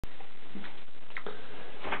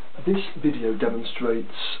This video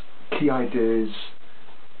demonstrates key ideas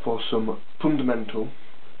for some fundamental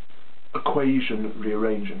equation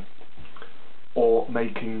rearranging, or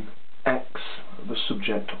making x the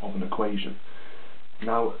subject of an equation.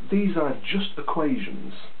 Now, these are just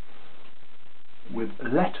equations with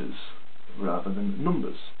letters rather than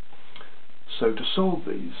numbers. So to solve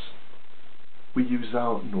these, we use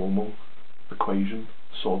our normal equation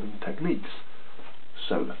solving techniques.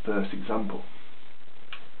 So the first example,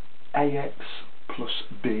 ax plus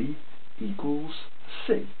b equals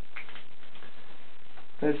c.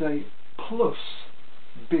 There's a plus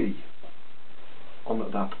b on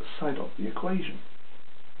that side of the equation.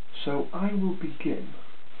 So I will begin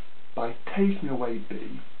by taking away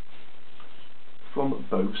b from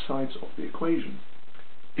both sides of the equation,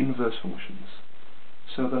 inverse functions.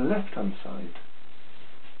 So the left hand side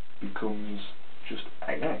becomes just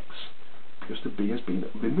ax, because the b has been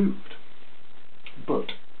removed.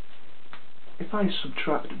 But if I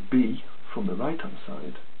subtract b from the right hand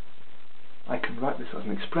side, I can write this as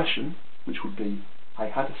an expression which would be I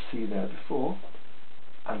had a c there before,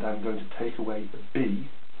 and I'm going to take away b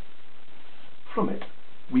from it.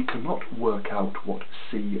 We cannot work out what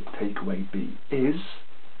c take away b is,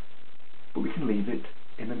 but we can leave it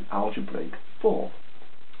in an algebraic form.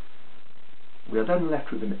 We are then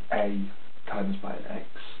left with an a times by an x,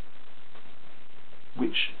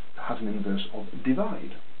 which has an inverse of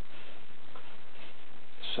divide.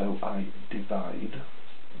 So I divide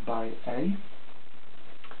by a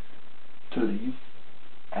to leave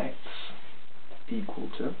x equal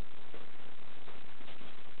to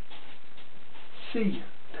c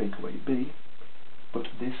take away b, but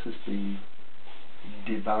this has been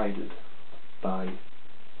divided by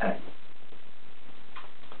a.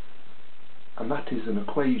 And that is an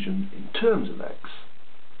equation in terms of x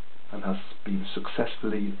and has been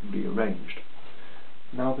successfully rearranged.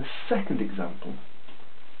 Now the second example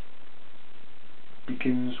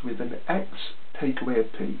begins with an x take away a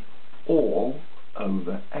p all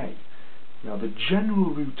over a. Now the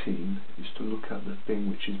general routine is to look at the thing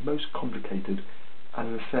which is most complicated and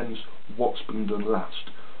in a sense what's been done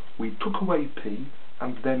last. We took away p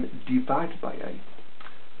and then divided by a.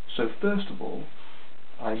 So first of all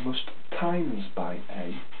I must times by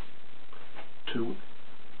a to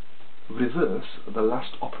reverse the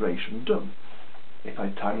last operation done. If I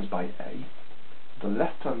times by a, the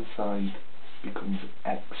left hand side becomes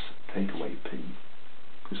x take away p,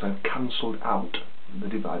 because I've cancelled out the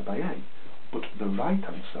divide by a, but the right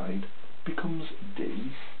hand side becomes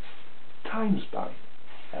d times by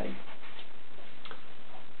a.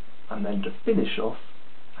 And then to finish off,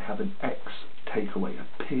 I have an x take away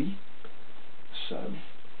a p, so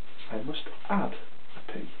I must add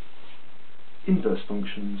a p. Inverse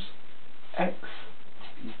functions, x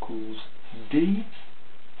equals d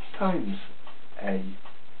times a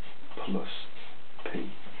plus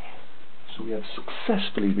p. So we have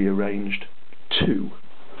successfully rearranged two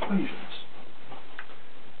equations.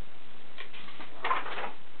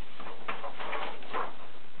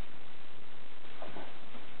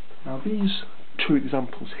 Now these two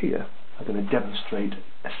examples here are going to demonstrate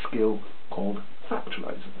a skill called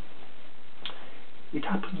factorising. It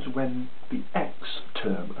happens when the x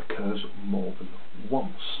term occurs more than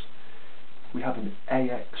once. We have an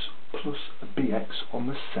ax plus a bx on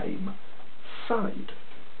the same side.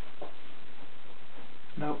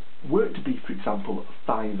 Now, were it to be, for example,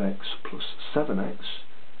 5x plus 7x,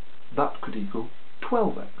 that could equal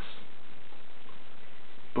 12x.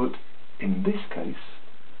 But in this case,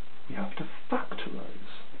 we have to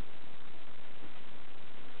factorise.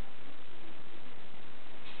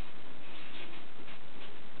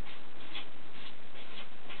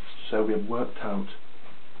 So we have worked out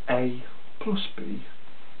a plus b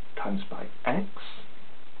times by x.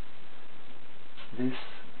 This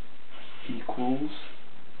equals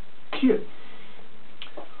q.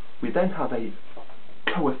 We then have a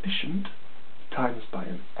coefficient times by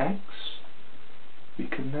an x. We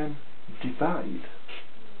can then divide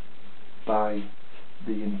by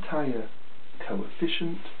the entire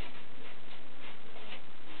coefficient.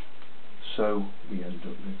 So we end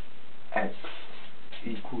up with x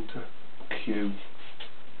equal to q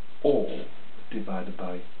all divided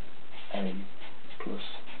by a plus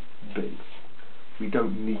b. We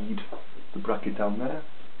don't need the bracket down there,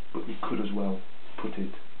 but we could as well put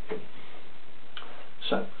it in.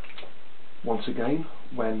 So, once again,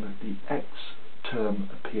 when the x term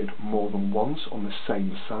appeared more than once on the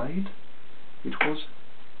same side, it was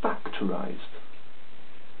factorised,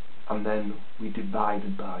 and then we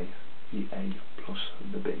divided by the a plus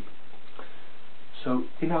the b. So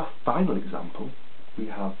in our final example, we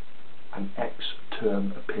have an x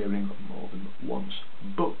term appearing more than once,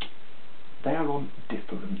 but they are on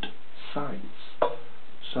different sides.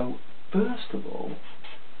 So first of all,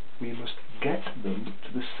 we must get them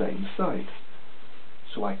to the same side.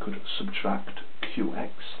 So I could subtract qx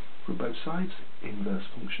from both sides, inverse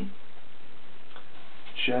function,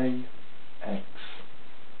 jx,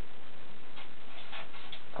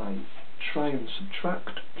 I try and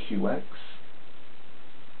subtract qx,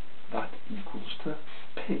 that equals to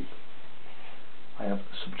p. I have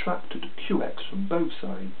subtracted qx from both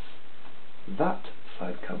sides, that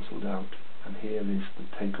side cancelled out, and here is the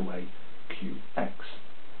takeaway qx.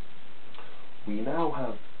 We now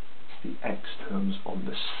have the x terms on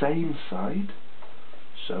the same side,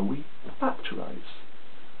 so we factorise.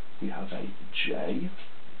 We have a j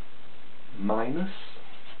minus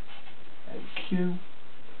a q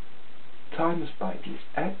times by the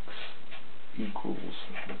x equals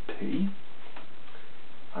the p,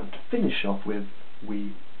 and to finish off with,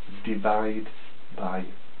 we divide by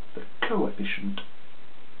the coefficient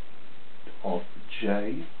of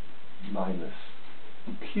j minus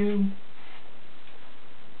q,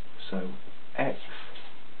 so x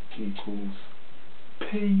equals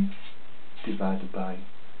p divided by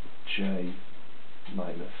j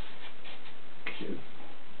minus q.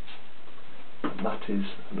 And that is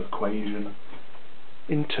an equation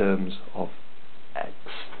in terms of x.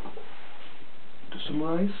 To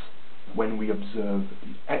summarise, when we observe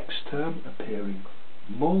the x term appearing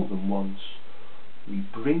more than once, we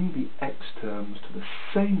bring the x terms to the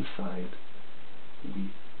same side,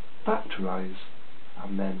 we factorise,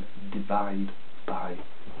 and then divide by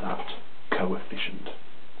that coefficient.